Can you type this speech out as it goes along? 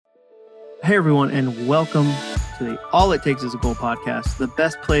Hey, everyone, and welcome to the All It Takes Is a Goal podcast, the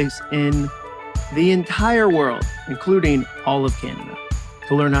best place in the entire world, including all of Canada,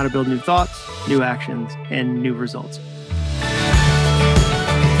 to learn how to build new thoughts, new actions, and new results.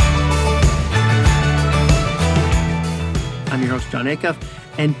 I'm your host, Jon Acuff,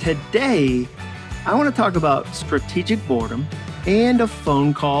 and today I want to talk about strategic boredom and a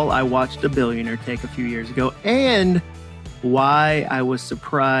phone call I watched a billionaire take a few years ago, and why I was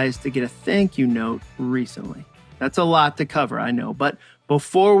surprised to get a thank you note recently. That's a lot to cover, I know, but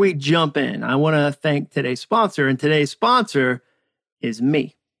before we jump in, I want to thank today's sponsor, and today's sponsor is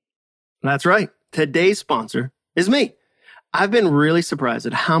me. That's right, today's sponsor is me. I've been really surprised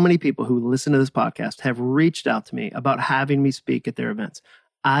at how many people who listen to this podcast have reached out to me about having me speak at their events.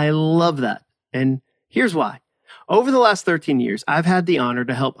 I love that, and here's why. Over the last 13 years, I've had the honor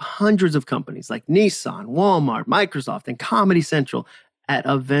to help hundreds of companies like Nissan, Walmart, Microsoft, and Comedy Central at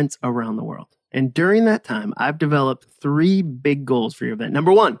events around the world. And during that time, I've developed 3 big goals for your event.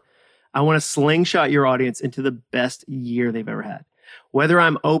 Number 1, I want to slingshot your audience into the best year they've ever had. Whether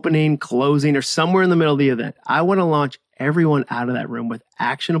I'm opening, closing, or somewhere in the middle of the event, I want to launch everyone out of that room with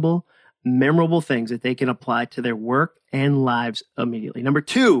actionable, memorable things that they can apply to their work and lives immediately. Number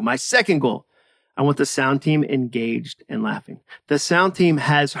 2, my second goal, I want the sound team engaged and laughing. The sound team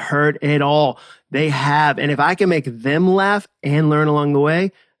has heard it all. They have. And if I can make them laugh and learn along the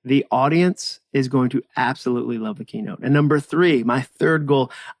way, the audience is going to absolutely love the keynote. And number 3, my third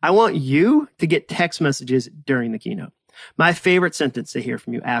goal, I want you to get text messages during the keynote. My favorite sentence to hear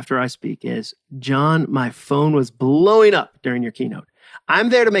from you after I speak is, Jon, my phone was blowing up during your keynote. I'm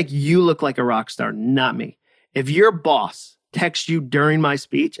there to make you look like a rock star, not me. If your boss texts you during my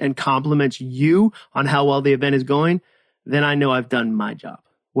speech and compliments you on how well the event is going, then I know I've done my job.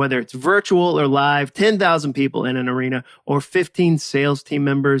 Whether it's virtual or live, 10,000 people in an arena, or 15 sales team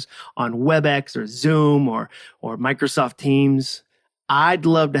members on WebEx or Zoom or Microsoft Teams, I'd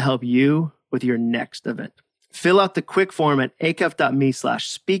love to help you with your next event. Fill out the quick form at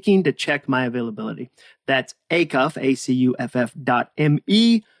acuff.me/speaking to check my availability. That's Acuff,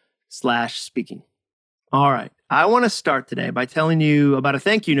 ACUFF.me/speaking. All right. I want to start today by telling you about a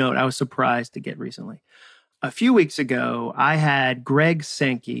thank you note I was surprised to get recently. A few weeks ago, I had Greg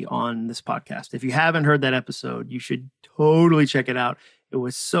Sankey on this podcast. If you haven't heard that episode, you should totally check it out. It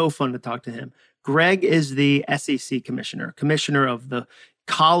was so fun to talk to him. Greg is the SEC commissioner of the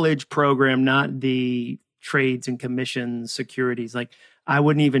college program, not the trades and commissions, securities. Like, I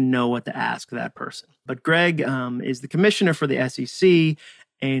wouldn't even know what to ask that person. But Greg is the commissioner for the SEC,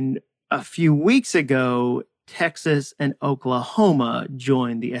 and a few weeks ago, Texas and Oklahoma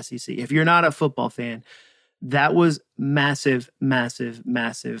joined the SEC. If you're not a football fan, that was massive, massive,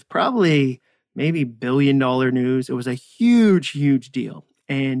 massive, probably maybe billion-dollar news. It was a huge, huge deal.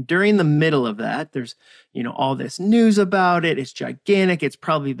 And during the middle of that, there's, all this news about it. It's gigantic. It's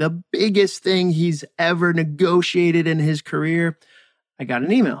probably the biggest thing he's ever negotiated in his career. I got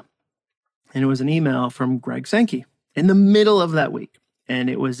an email, and it was an email from Greg Sankey in the middle of that week. And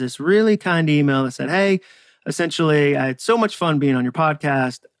it was this really kind email that said, hey, essentially, I had so much fun being on your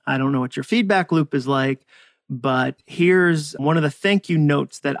podcast. I don't know what your feedback loop is like, but here's one of the thank you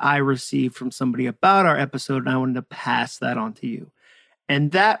notes that I received from somebody about our episode, and I wanted to pass that on to you.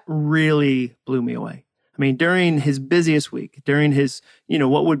 And that really blew me away. I mean, during his busiest week, during his,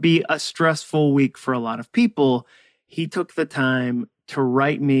 what would be a stressful week for a lot of people, he took the time to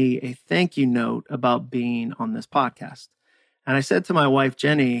write me a thank you note about being on this podcast. And I said to my wife,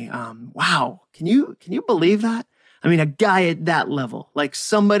 Jenny, wow, can you believe that? I mean, a guy at that level, like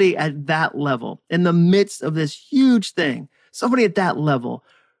somebody at that level in the midst of this huge thing, somebody at that level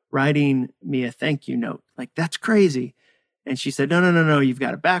writing me a thank you note. Like, that's crazy. And she said, no, you've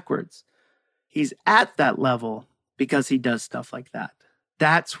got it backwards. He's at that level because he does stuff like that.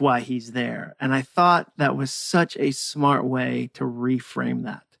 That's why he's there. And I thought that was such a smart way to reframe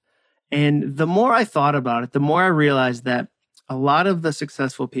that. And the more I thought about it, the more I realized that a lot of the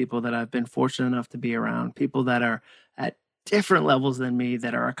successful people that I've been fortunate enough to be around, people that are at different levels than me,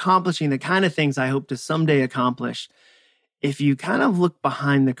 that are accomplishing the kind of things I hope to someday accomplish, if you kind of look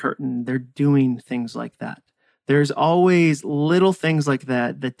behind the curtain, they're doing things like that. There's always little things like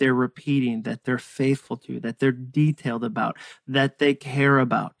that they're repeating, that they're faithful to, that they're detailed about, that they care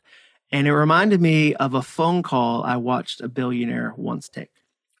about. And it reminded me of a phone call I watched a billionaire once take.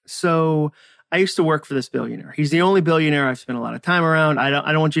 So I used to work for this billionaire. He's the only billionaire I've spent a lot of time around. I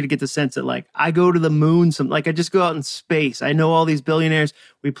don't want you to get the sense that like I go to the moon, I just go out in space. I know all these billionaires.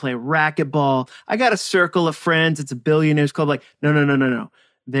 We play racquetball. I got a circle of friends. It's a billionaires club. Like, no.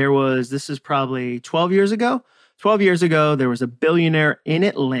 This is probably 12 years ago. 12 years ago, there was a billionaire in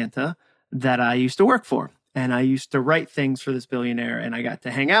Atlanta that I used to work for. And I used to write things for this billionaire, and I got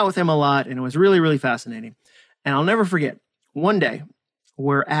to hang out with him a lot, and it was really, really fascinating. And I'll never forget, one day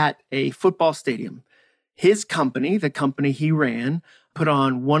we're at a football stadium. His company, the company he ran, put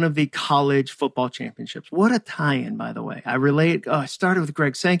on one of the college football championships. What a tie-in, by the way. I started with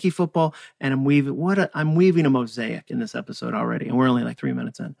Greg Sankey football, and I'm weaving a mosaic in this episode already, and we're only like 3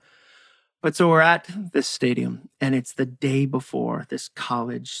 minutes in. But so we're at this stadium, and it's the day before this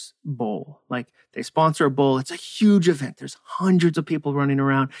college bowl. Like, they sponsor a bowl. It's a huge event. There's hundreds of people running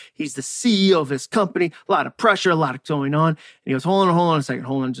around. He's the CEO of his company. A lot of pressure, a lot going on. And he goes, hold on a second.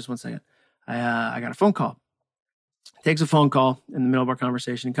 Hold on just 1 second. I got a phone call. Takes a phone call in the middle of our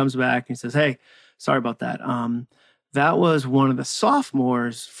conversation. He comes back and he says, hey, sorry about that. That was one of the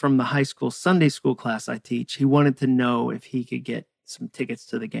sophomores from the high school Sunday school class I teach. He wanted to know if he could get some tickets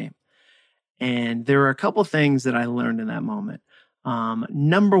to the game. And there were a couple things that I learned in that moment.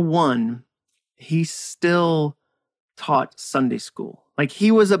 Number one, he still taught Sunday school. Like,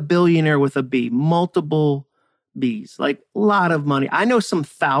 he was a billionaire with a B, multiple B's, like a lot of money. I know some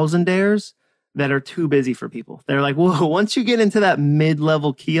thousandaires that are too busy for people. They're like, well, once you get into that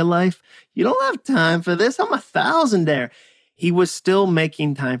mid-level key of life, you don't have time for this. I'm a thousandaire. He was still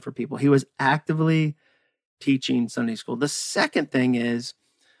making time for people. He was actively teaching Sunday school. The second thing is,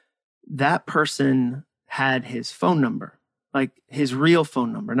 that person had his phone number, like his real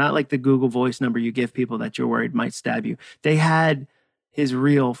phone number, not like the Google Voice number you give people that you're worried might stab you. They had his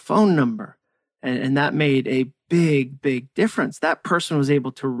real phone number. And that made a big, big difference. That person was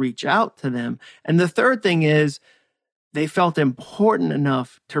able to reach out to them. And the third thing is, they felt important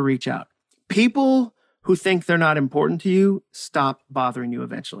enough to reach out. People who think they're not important to you stop bothering you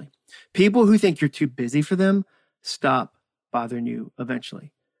eventually. People who think you're too busy for them stop bothering you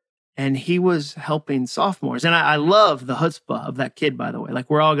eventually. And he was helping sophomores. And I love the chutzpah of that kid, by the way.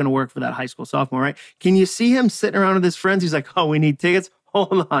 Like, we're all going to work for that high school sophomore, right? Can you see him sitting around with his friends? He's like, oh, we need tickets?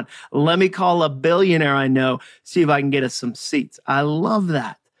 Hold on. Let me call a billionaire I know, see if I can get us some seats. I love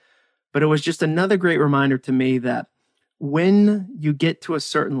that. But it was just another great reminder to me that when you get to a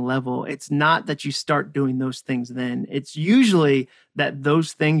certain level, it's not that you start doing those things then. It's usually that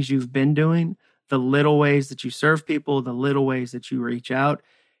those things you've been doing, the little ways that you serve people, the little ways that you reach out,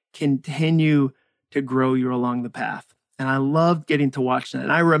 continue to grow you along the path. And I loved getting to watch that.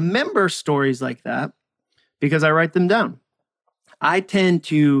 And I remember stories like that because I write them down. I tend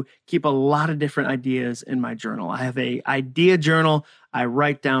to keep a lot of different ideas in my journal. I have an idea journal. I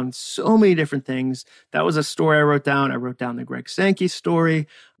write down so many different things. That was a story I wrote down. I wrote down the Greg Sankey story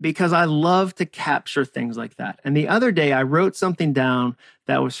because I love to capture things like that. And the other day I wrote something down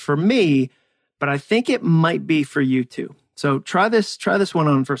that was for me, but I think it might be for you too. So try this one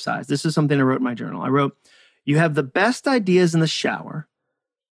on for size. This is something I wrote in my journal. I wrote, you have the best ideas in the shower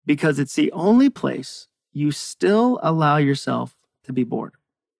because it's the only place you still allow yourself to be bored.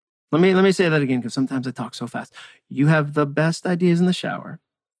 Let me say that again, because sometimes I talk so fast. You have the best ideas in the shower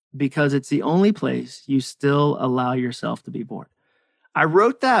because it's the only place you still allow yourself to be bored. I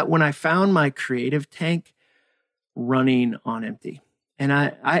wrote that when I found my creative tank running on empty. And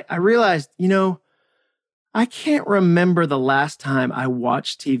I realized, I can't remember the last time I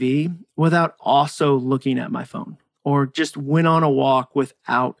watched TV without also looking at my phone or just went on a walk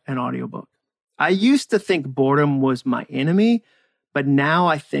without an audiobook. I used to think boredom was my enemy, but now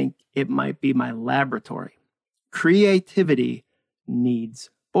I think it might be my laboratory. Creativity needs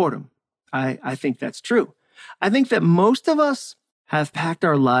boredom. I think that's true. I think that most of us have packed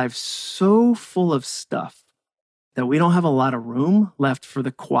our lives so full of stuff that we don't have a lot of room left for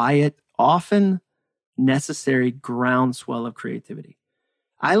the quiet, often necessary groundswell of creativity.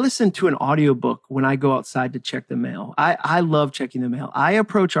 I listen to an audiobook when I go outside to check the mail. I love checking the mail. I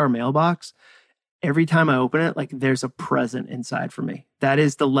approach our mailbox every time I open it, like there's a present inside for me. That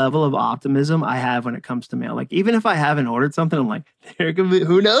is the level of optimism I have when it comes to mail. Like, even if I haven't ordered something, I'm like, there could be,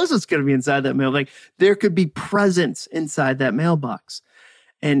 who knows what's going to be inside that mail? Like, there could be presents inside that mailbox.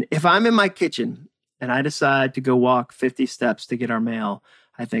 And if I'm in my kitchen and I decide to go walk 50 steps to get our mail,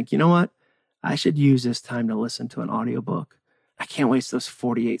 I think, you know what? I should use this time to listen to an audiobook. I can't waste those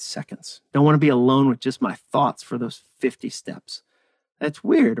 48 seconds. Don't want to be alone with just my thoughts for those 50 steps. That's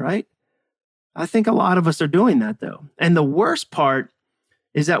weird, right? I think a lot of us are doing that, though. And the worst part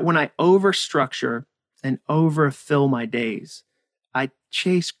is that when I overstructure and overfill my days, I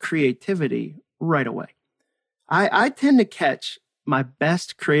chase creativity right away. I tend to catch my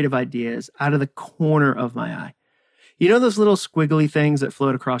best creative ideas out of the corner of my eye. You know those little squiggly things that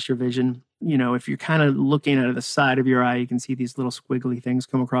float across your vision? If you're kind of looking out of the side of your eye, you can see these little squiggly things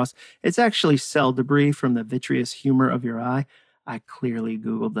come across. It's actually cell debris from the vitreous humor of your eye. I clearly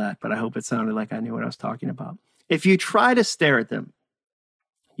Googled that, but I hope it sounded like I knew what I was talking about. If you try to stare at them,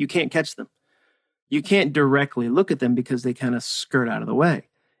 you can't catch them. You can't directly look at them because they kind of skirt out of the way.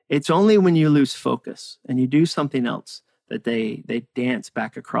 It's only when you lose focus and you do something else that they dance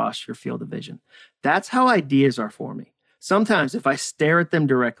back across your field of vision. That's how ideas are for me. Sometimes if I stare at them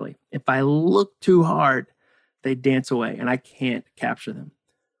directly, if I look too hard, they dance away and I can't capture them.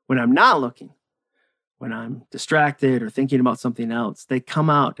 When I'm not looking, when I'm distracted or thinking about something else, they come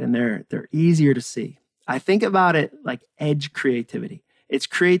out and they're easier to see. I think about it like edge creativity. It's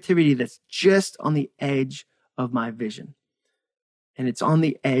creativity that's just on the edge of my vision. And it's on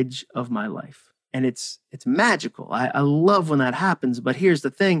the edge of my life. And it's magical. I love when that happens. But here's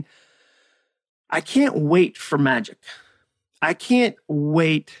the thing. I can't wait for magic. I can't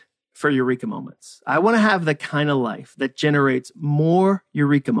wait for eureka moments. I want to have the kind of life that generates more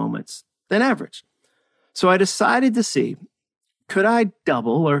eureka moments than average. So I decided to see, could I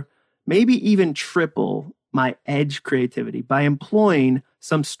double or maybe even triple my edge creativity by employing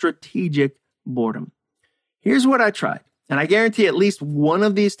some strategic boredom? Here's what I tried. And I guarantee at least one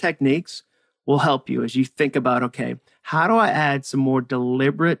of these techniques will help you as you think about, okay, how do I add some more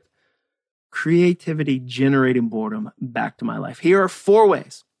deliberate creativity generating boredom back to my life? Here are 4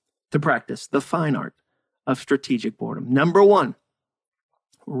 ways to practice the fine art of strategic boredom. Number 1,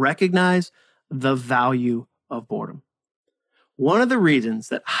 recognize the value of boredom. One of the reasons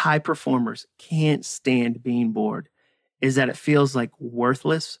that high performers can't stand being bored is that it feels like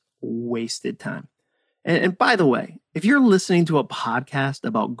worthless, wasted time. And by the way, if you're listening to a podcast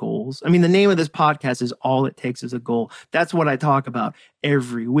about goals, I mean, the name of this podcast is All It Takes Is a Goal. That's what I talk about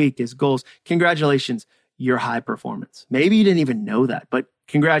every week is goals. Congratulations, you're high performance. Maybe you didn't even know that, but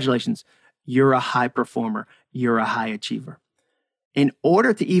congratulations, you're a high performer. You're a high achiever. In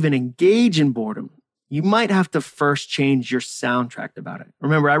order to even engage in boredom, you might have to first change your soundtrack about it.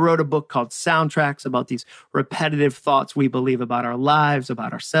 Remember, I wrote a book called Soundtracks about these repetitive thoughts we believe about our lives,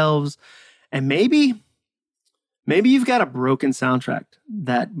 about ourselves. And maybe you've got a broken soundtrack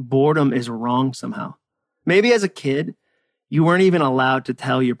that boredom is wrong somehow. Maybe as a kid, you weren't even allowed to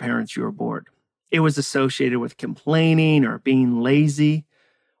tell your parents you were bored. It was associated with complaining or being lazy.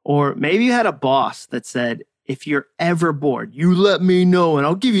 Or maybe you had a boss that said, if you're ever bored, you let me know and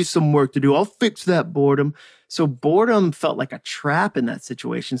I'll give you some work to do. I'll fix that boredom. So boredom felt like a trap in that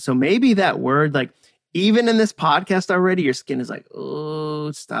situation. So maybe that word, like even in this podcast already, your skin is like,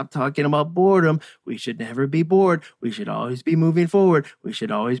 oh, stop talking about boredom. We should never be bored. We should always be moving forward. We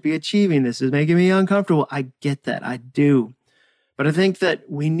should always be achieving. This is making me uncomfortable. I get that. I do. But I think that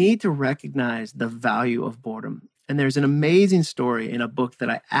we need to recognize the value of boredom. And there's an amazing story in a book that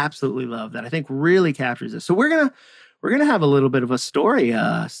I absolutely love that I think really captures this. So we're gonna have a little bit of a story.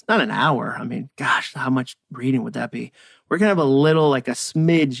 It's not an hour. I mean, gosh, how much reading would that be? We're gonna have a little, like a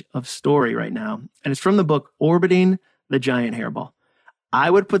smidge of story right now, and it's from the book Orbiting the Giant Hairball. I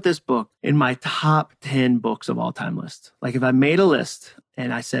would put this book in my top 10 books of all time list. Like if I made a list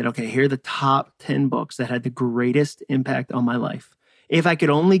and I said, okay, here are the top 10 books that had the greatest impact on my life. If I could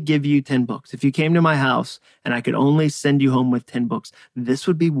only give you 10 books, if you came to my house and I could only send you home with 10 books, this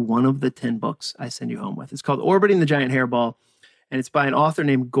would be one of the 10 books I send you home with. It's called Orbiting the Giant Hairball, and it's by an author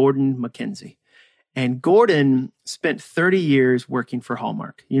named Gordon MacKenzie. And Gordon spent 30 years working for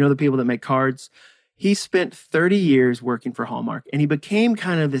Hallmark. You know, the people that make cards? He spent 30 years working for Hallmark, and he became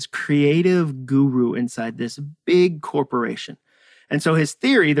kind of this creative guru inside this big corporation. And so his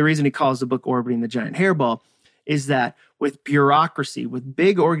theory, the reason he calls the book Orbiting the Giant Hairball, is that with bureaucracy, with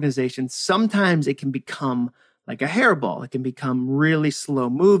big organizations, sometimes it can become like a hairball. It can become really slow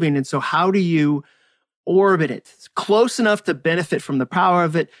moving. And so how do you orbit it? It's close enough to benefit from the power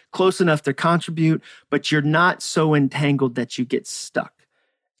of it, close enough to contribute, but you're not so entangled that you get stuck.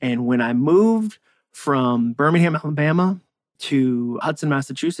 And when I moved from Birmingham, Alabama to Hudson,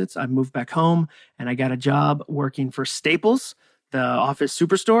 Massachusetts, I moved back home and I got a job working for Staples, the office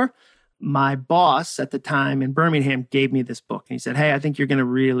superstore. My boss at the time in Birmingham gave me this book. And he said, hey, I think you're going to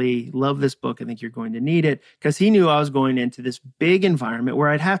really love this book. I think you're going to need it. Because he knew I was going into this big environment where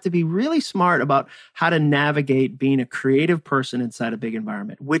I'd have to be really smart about how to navigate being a creative person inside a big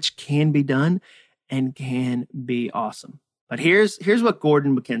environment, which can be done and can be awesome. But here's what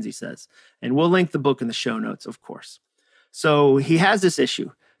Gordon MacKenzie says. And we'll link the book in the show notes, of course. So he has this issue.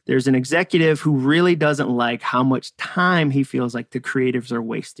 There's an executive who really doesn't like how much time he feels like the creatives are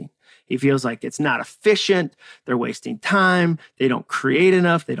wasting. He feels like it's not efficient. They're wasting time. They don't create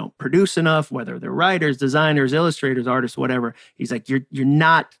enough. They don't produce enough, whether they're writers, designers, illustrators, artists, whatever. He's like, you're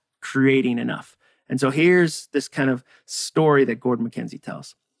not creating enough. And so here's this kind of story that Gordon MacKenzie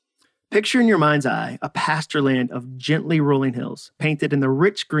tells. Picture in your mind's eye a pasture land of gently rolling hills, painted in the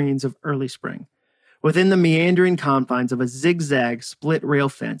rich greens of early spring. Within the meandering confines of a zigzag split rail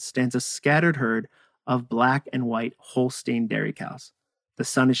fence stands a scattered herd of black and white Holstein dairy cows. The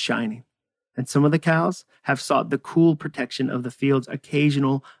sun is shining, and some of the cows have sought the cool protection of the field's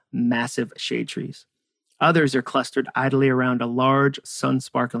occasional massive shade trees. Others are clustered idly around a large,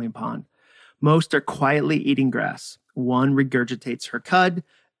 sun-sparkling pond. Most are quietly eating grass. One regurgitates her cud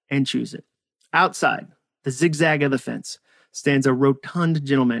and chews it. Outside, the zigzag of the fence, stands a rotund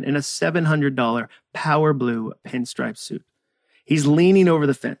gentleman in a $700 power blue pinstripe suit. He's leaning over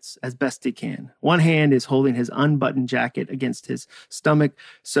the fence as best he can. One hand is holding his unbuttoned jacket against his stomach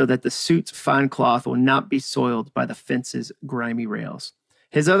so that the suit's fine cloth will not be soiled by the fence's grimy rails.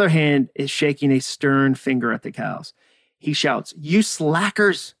 His other hand is shaking a stern finger at the cows. He shouts, "You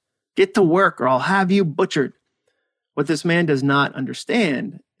slackers, get to work or I'll have you butchered." What this man does not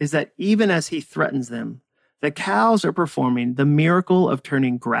understand is that even as he threatens them, the cows are performing the miracle of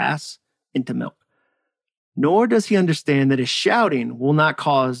turning grass into milk. Nor does he understand that his shouting will not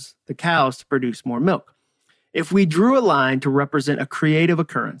cause the cows to produce more milk. If we drew a line to represent a creative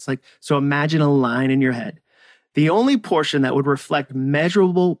occurrence, so imagine a line in your head, the only portion that would reflect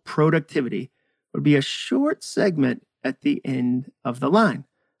measurable productivity would be a short segment at the end of the line.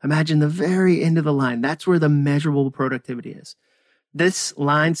 Imagine the very end of the line. That's where the measurable productivity is. This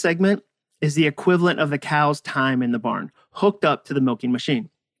line segment is the equivalent of the cow's time in the barn, hooked up to the milking machine.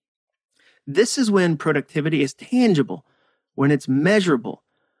 This is when productivity is tangible, when it's measurable.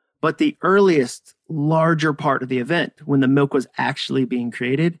 But the earliest, larger part of the event, when the milk was actually being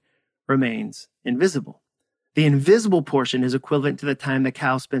created, remains invisible. The invisible portion is equivalent to the time the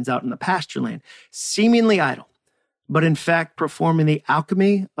cow spends out in the pasture land, seemingly idle, but in fact performing the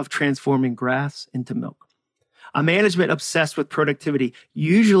alchemy of transforming grass into milk. A management obsessed with productivity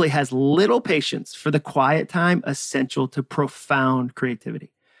usually has little patience for the quiet time essential to profound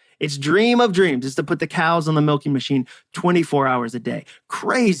creativity. Its dream of dreams is to put the cows on the milking machine 24 hours a day.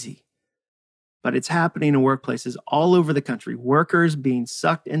 Crazy. But it's happening in workplaces all over the country, workers being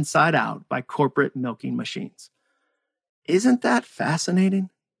sucked inside out by corporate milking machines. Isn't that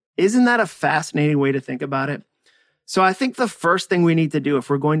fascinating? Isn't that a fascinating way to think about it? So I think the first thing we need to do if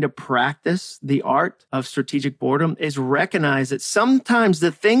we're going to practice the art of strategic boredom is recognize that sometimes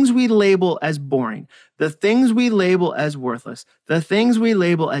the things we label as boring, the things we label as worthless, the things we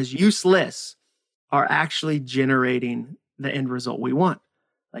label as useless are actually generating the end result we want.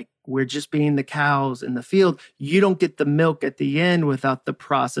 Like we're just being the cows in the field. You don't get the milk at the end without the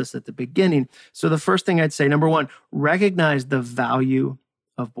process at the beginning. So the first thing I'd say, number one, recognize the value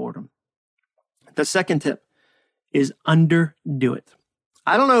of boredom. The second tip is underdo it.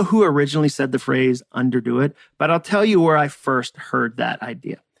 I don't know who originally said the phrase underdo it, but I'll tell you where I first heard that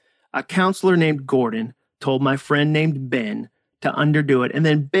idea. A counselor named Gordon told my friend named Ben to underdo it, and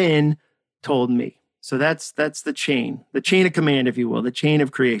then Ben told me. So that's the chain of command, if you will, the chain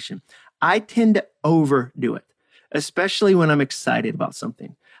of creation. I tend to overdo it, especially when I'm excited about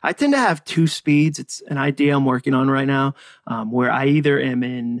something. I tend to have two speeds. It's an idea I'm working on right now, where I either am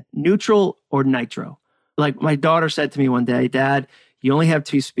in neutral or nitro. Like my daughter said to me one day, "Dad, you only have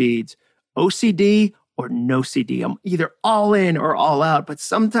two speeds, OCD or no CD. I'm either all in or all out." But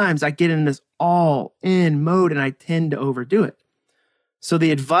sometimes I get in this all in mode and I tend to overdo it. So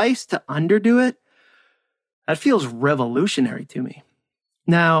the advice to underdo it, that feels revolutionary to me.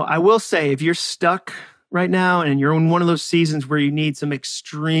 Now, I will say if you're stuck right now and you're in one of those seasons where you need some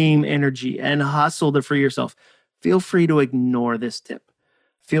extreme energy and hustle to free yourself, feel free to ignore this tip.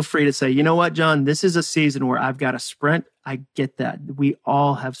 Feel free to say, "You know what, John, this is a season where I've got a sprint." I get that. We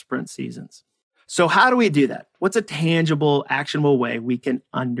all have sprint seasons. So how do we do that? What's a tangible, actionable way we can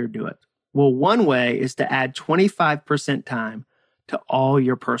underdo it? Well, one way is to add 25% time to all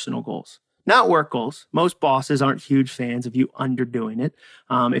your personal goals. Not work goals. Most bosses aren't huge fans of you underdoing it.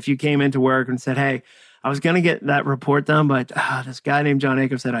 If you came into work and said, "Hey, I was going to get that report done, but this guy named John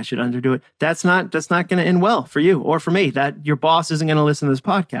Acuff said I should underdo it," that's not going to end well for you or for me. That your boss isn't going to listen to this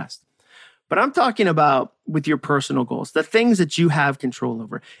podcast. But I'm talking about with your personal goals, the things that you have control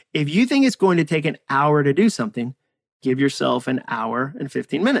over. If you think it's going to take an hour to do something, give yourself an hour and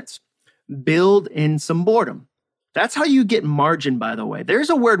 15 minutes. Build in some boredom. That's how you get margin, by the way. There's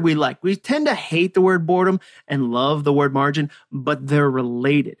a word we like. We tend to hate the word boredom and love the word margin, but they're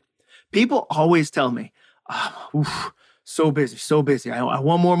related. People always tell me, so busy. I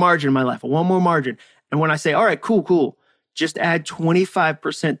want more margin in my life. I want more margin. And when I say, all right, cool, just add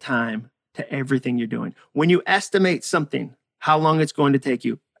 25% time to everything you're doing. When you estimate something, how long it's going to take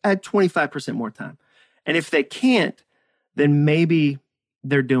you, add 25% more time. And if they can't, then maybe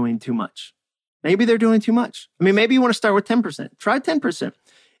they're doing too much. Maybe they're doing too much. I mean, maybe you want to start with 10%. Try 10%.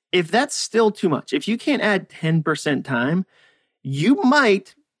 If that's still too much, if you can't add 10% time, you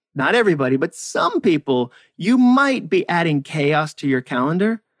might, not everybody, but some people, you might be adding chaos to your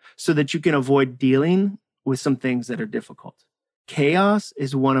calendar so that you can avoid dealing with some things that are difficult. Chaos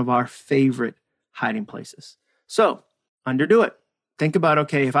is one of our favorite hiding places. So underdo it. Think about,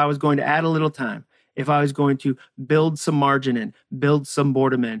 okay, if I was going to add a little time, if I was going to build some margin in, build some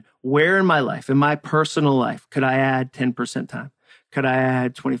boredom in, where in my life, in my personal life, could I add 10% time? Could I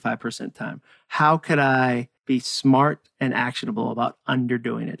add 25% time? How could I be smart and actionable about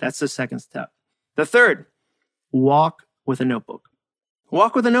underdoing it? That's the second step. The third, walk with a notebook.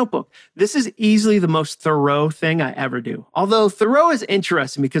 Walk with a notebook. This is easily the most Thoreau thing I ever do. Although Thoreau is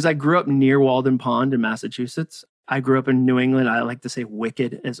interesting because I grew up near Walden Pond in Massachusetts. I grew up in New England. I like to say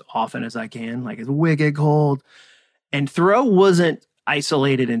wicked as often as I can. Like, it's wicked cold. And Thoreau wasn't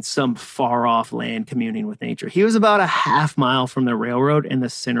isolated in some far off land communing with nature. He was about a half mile from the railroad in the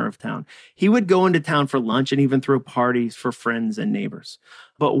center of town. He would go into town for lunch and even throw parties for friends and neighbors.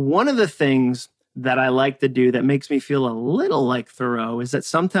 But one of the things that I like to do that makes me feel a little like Thoreau is that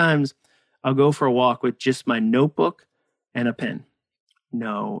sometimes I'll go for a walk with just my notebook and a pen.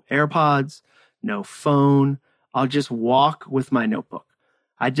 No AirPods, no phone. I'll just walk with my notebook.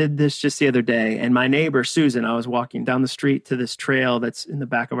 I did this just the other day, and my neighbor, Susan, I was walking down the street to this trail that's in the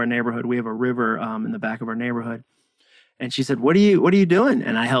back of our neighborhood. We have a river in the back of our neighborhood. And she said, what are you doing?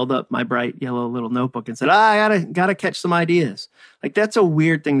 And I held up my bright yellow little notebook and said, I gotta catch some ideas. Like, that's a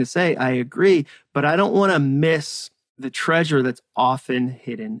weird thing to say. I agree, but I don't want to miss the treasure that's often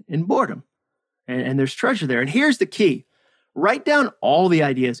hidden in boredom. And there's treasure there. And here's the key. Write down all the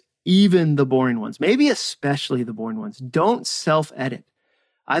ideas, even the boring ones, maybe especially the boring ones. Don't self-edit.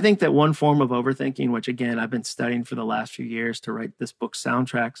 I think that one form of overthinking, which again, I've been studying for the last few years to write this book's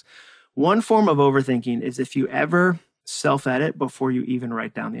soundtracks, one form of overthinking is if you ever self-edit before you even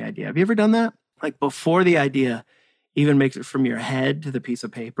write down the idea. Have you ever done that? Like, before the idea even makes it from your head to the piece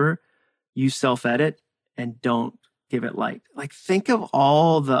of paper, you self-edit and don't give it light. Like, think of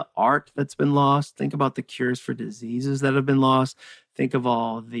all the art that's been lost. Think about the cures for diseases that have been lost. Think of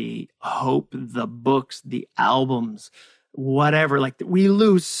all the hope, the books, the albums, whatever. Like, we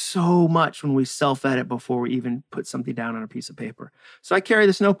lose so much when we self-edit before we even put something down on a piece of paper. So I carry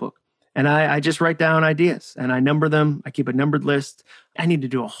this notebook and I just write down ideas and I number them. I keep a numbered list. I need to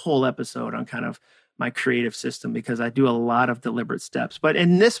do a whole episode on kind of my creative system because I do a lot of deliberate steps. But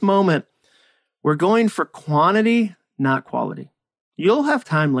in this moment, we're going for quantity, not quality. You'll have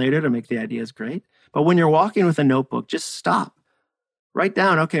time later to make the ideas great. But when you're walking with a notebook, just stop. Write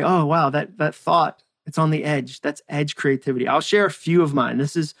down, okay, oh, wow, that thought, it's on the edge. That's edge creativity. I'll share a few of mine.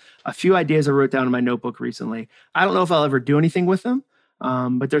 This is a few ideas I wrote down in my notebook recently. I don't know if I'll ever do anything with them,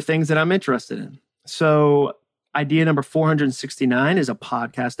 but they're things that I'm interested in. So idea number 469 is a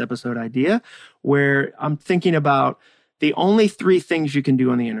podcast episode idea where I'm thinking about the only 3 things you can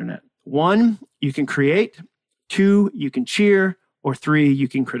do on the internet. 1, you can create. 2, you can cheer. Or 3, you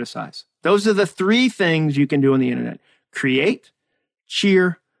can criticize. Those are the 3 things you can do on the internet. Create,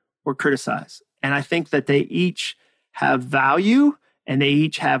 cheer, or criticize. And I think that they each have value and they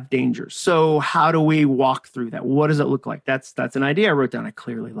each have dangers. So how do we walk through that? What does it look like? That's an idea I wrote down. I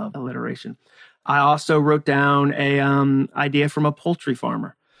clearly love alliteration. I also wrote down a idea from a poultry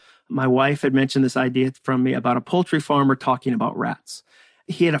farmer. My wife had mentioned this idea from me about a poultry farmer talking about rats.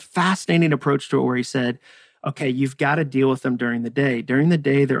 He had a fascinating approach to it where he said, okay, you've got to deal with them during the day. During the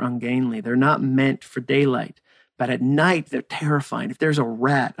day, they're ungainly. They're not meant for daylight. But at night, they're terrifying. If there's a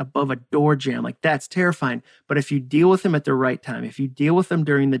rat above a door jamb, like, that's terrifying. But if you deal with them at the right time, if you deal with them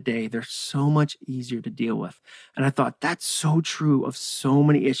during the day, they're so much easier to deal with. And I thought that's so true of so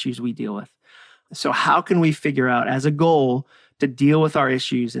many issues we deal with. So how can we figure out as a goal to deal with our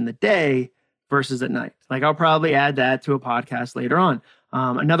issues in the day versus at night? Like, I'll probably add that to a podcast later on.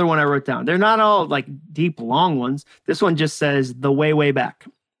 Another one I wrote down. They're not all like deep, long ones. This one just says The Way Back.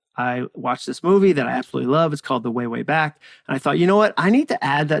 I watched this movie that I absolutely love. It's called The Way Back. And I thought, you know what? I need to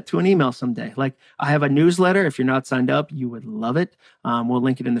add that to an email someday. Like, I have a newsletter. If you're not signed up, you would love it. We'll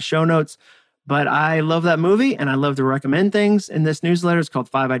link it in the show notes. But I love that movie and I love to recommend things in this newsletter. It's called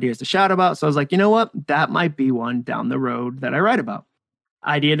 5 Ideas to Shout About. So I was like, you know what? That might be one down the road that I write about.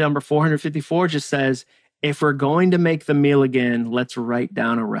 Idea number 454 just says, if we're going to make the meal again, let's write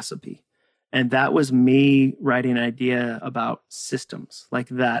down a recipe. And that was me writing an idea about systems like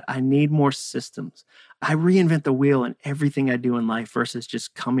that. I need more systems. I reinvent the wheel in everything I do in life versus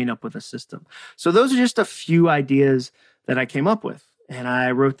just coming up with a system. So those are just a few ideas that I came up with. and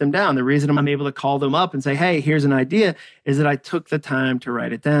I wrote them down. The reason I'm able to call them up and say, hey, here's an idea, is that I took the time to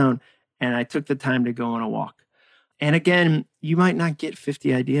write it down and I took the time to go on a walk. And again, you might not get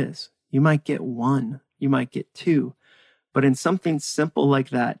 50 ideas. You might get one, you might get two. But in something simple like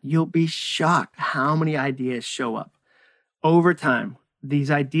that, you'll be shocked how many ideas show up over time.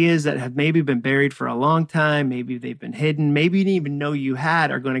 These ideas that have maybe been buried for a long time, maybe they've been hidden, maybe you didn't even know you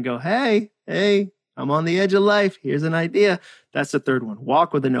had, are going to go, hey, I'm on the edge of life. Here's an idea. That's the third one.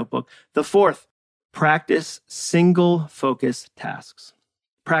 Walk with a notebook. The fourth, practice single focus tasks.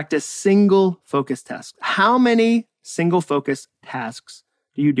 Practice single focus tasks. How many single focus tasks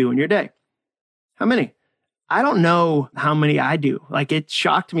do you do in your day? How many? I don't know how many I do. Like, it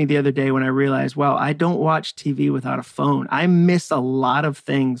shocked me the other day when I realized, wow, I don't watch TV without a phone. I miss a lot of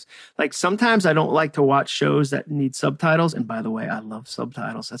things. Like, sometimes I don't like to watch shows that need subtitles. And by the way, I love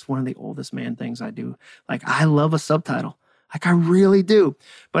subtitles. That's one of the oldest man things I do. Like, I love a subtitle. Like, I really do.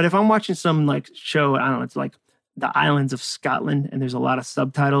 But if I'm watching some like show, I don't know, it's like the Islands of Scotland, and there's a lot of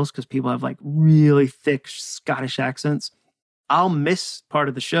subtitles because people have like really thick Scottish accents, I'll miss part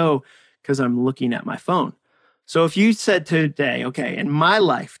of the show because I'm looking at my phone. So if you said today, okay, in my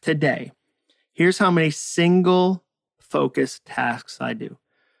life today, here's how many single focus tasks I do.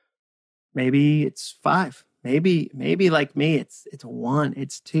 Maybe it's 5. Maybe like me, it's 1,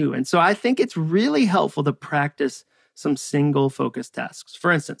 it's 2. And so I think it's really helpful to practice some single focus tasks.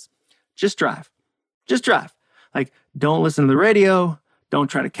 For instance, just drive. Just drive. Like, don't listen to the radio. Don't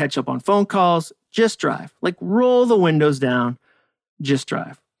try to catch up on phone calls. Just drive. Like, roll the windows down. Just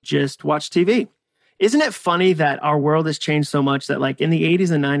drive. Just watch TV. Isn't it funny that our world has changed so much that, like, in the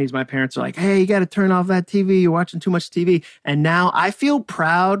 80s and 90s, my parents are like, hey, you got to turn off that TV. You're watching too much TV. And now I feel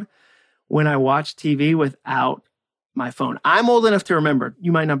proud when I watch TV without my phone. I'm old enough to remember,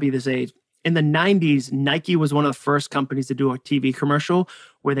 you might not be this age. In the 90s, Nike was one of the first companies to do a TV commercial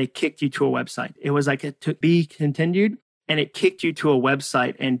where they kicked you to a website. It was like a to be continued, and it kicked you to a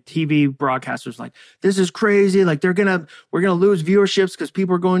website, and TV broadcasters like, this is crazy. Like, we're going to lose viewerships because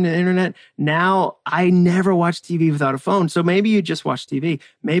people are going to the internet. Now, I never watch TV without a phone. So maybe you just watch TV.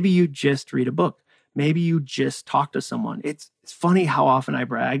 Maybe you just read a book. Maybe you just talk to someone. It's funny how often I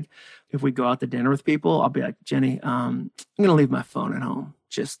brag. If we go out to dinner with people, I'll be like, Jenny, I'm going to leave my phone at home.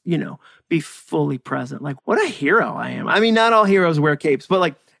 Just, be fully present. Like, what a hero I am. I mean, not all heroes wear capes, but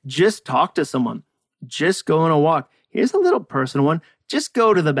like, just talk to someone. Just go on a walk. Here's a little personal one. Just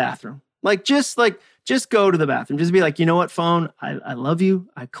go to the bathroom. Just go to the bathroom. Just be like, you know what, phone? I love you.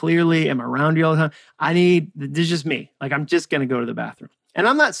 I clearly am around you all the time. This is just me. Like, I'm just going to go to the bathroom. And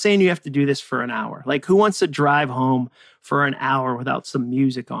I'm not saying you have to do this for an hour. Like, who wants to drive home for an hour without some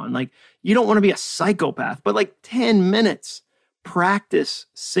music on? Like, you don't want to be a psychopath, but like 10 minutes, practice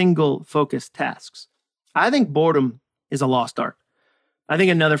single focus tasks. I think boredom is a lost art. I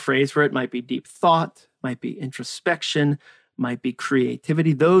think another phrase for it might be deep thought, might be introspection, might be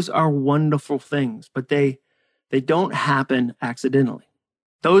creativity. Those are wonderful things, but they don't happen accidentally.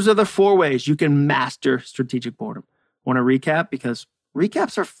 Those are the 4 ways you can master strategic boredom. Want to recap? Because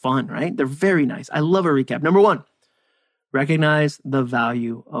recaps are fun, right? They're very nice. I love a recap. Number 1, recognize the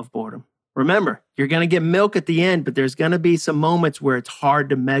value of boredom. Remember, you're going to get milk at the end, but there's going to be some moments where it's hard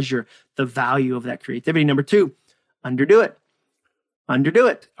to measure the value of that creativity. Number 2, underdo it. Underdo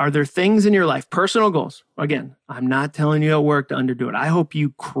it. Are there things in your life, personal goals? Again, I'm not telling you at work to underdo it. I hope you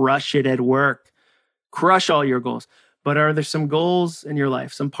crush it at work. Crush all your goals. But are there some goals in your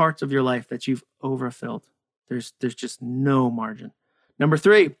life, some parts of your life that you've overfilled? There's just no margin. Number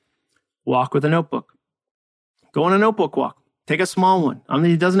 3, walk with a notebook. Go on a notebook walk. Take a small one. I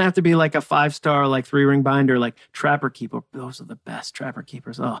mean, it doesn't have to be like a 5-star, like 3-ring binder, like Trapper Keeper. Those are the best Trapper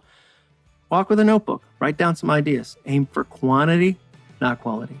Keepers. Oh, walk with a notebook. Write down some ideas. Aim for quantity, not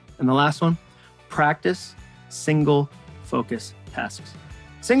quality. And the last one, practice single focus tasks.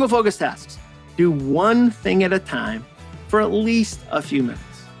 Single focus tasks. Do one thing at a time for at least a few minutes.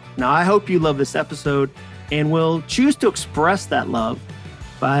 Now, I hope you love this episode and will choose to express that love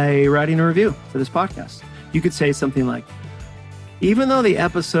by writing a review for this podcast. You could say something like, even though the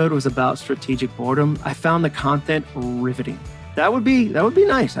episode was about strategic boredom, I found the content riveting. That would be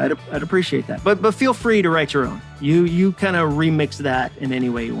nice. I'd appreciate that. But feel free to write your own. You kind of remix that in any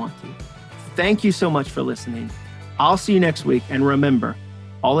way you want to. Thank you so much for listening. I'll see you next week. And remember,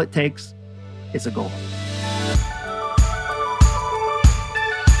 all it takes is a goal.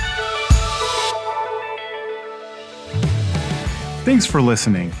 Thanks for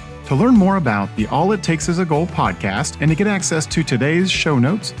listening. To learn more about the All It Takes Is a Goal podcast and to get access to today's show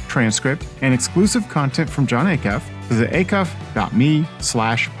notes, transcript, and exclusive content from Jon Acuff, visit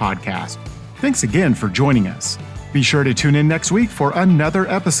acuff.me/podcast. Thanks again for joining us. Be sure to tune in next week for another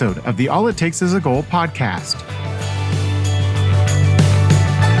episode of the All It Takes Is a Goal podcast.